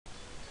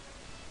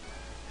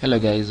Hello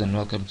guys, and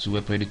welcome to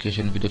Web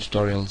Education video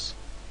tutorials.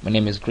 My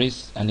name is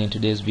Chris, and in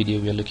today's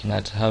video we are looking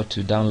at how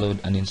to download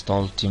and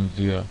install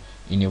Teamviewer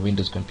in your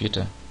Windows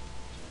computer.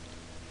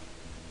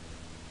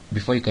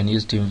 Before you can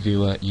use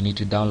Teamviewer, you need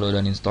to download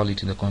and install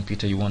it in the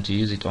computer you want to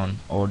use it on,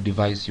 or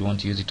device you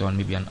want to use it on,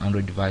 maybe an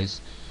Android device,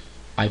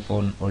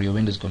 iPhone, or your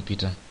Windows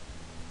computer.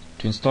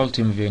 To install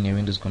Teamviewer in your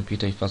Windows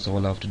computer, you first of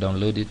all have to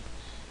download it.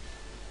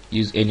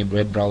 Use any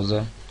web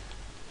browser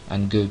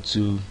and go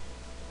to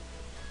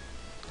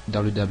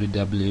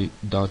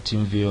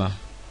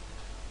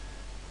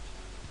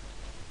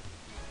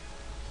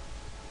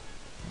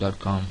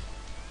www.teamviewer.com.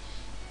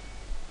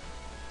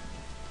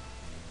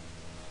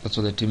 That's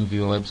what the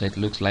Teamviewer website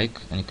looks like,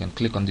 and you can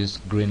click on this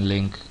green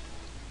link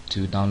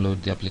to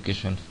download the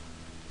application.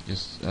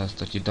 Just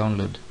start your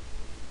download.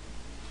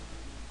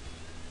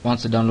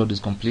 Once the download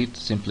is complete,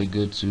 simply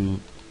go to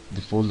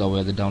the folder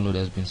where the download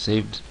has been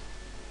saved,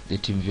 the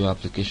Teamviewer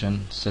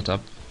application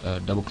setup.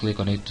 Double click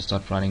on it to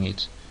start running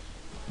it.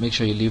 Make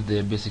sure you leave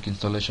the basic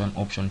installation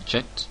option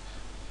checked,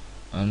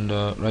 and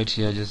right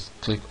here just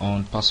click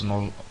on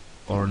personal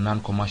or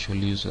non-commercial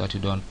use so that you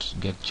don't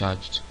get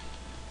charged.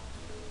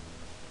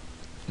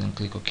 Then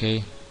click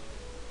OK,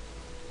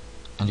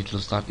 and it will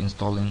start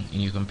installing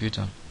in your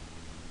computer.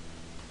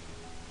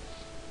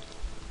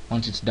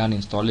 Once it's done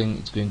installing,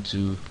 it's going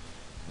to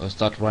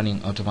start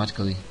running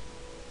automatically.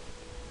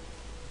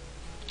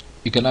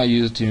 You can now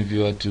use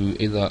Teamviewer to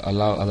either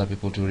allow other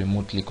people to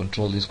remotely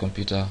control this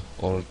computer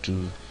or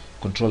to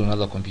control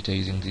another computer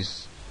using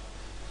this.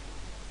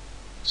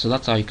 So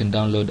that's how you can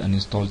download and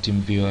install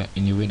Teamviewer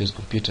in your Windows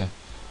computer.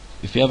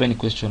 If you have any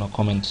question or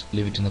comment,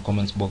 leave it in the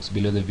comments box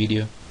below the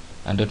video,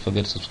 and don't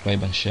forget to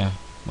subscribe and share.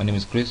 My name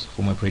is Chris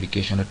from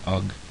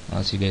webreducation.org.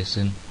 I'll see you guys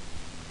soon.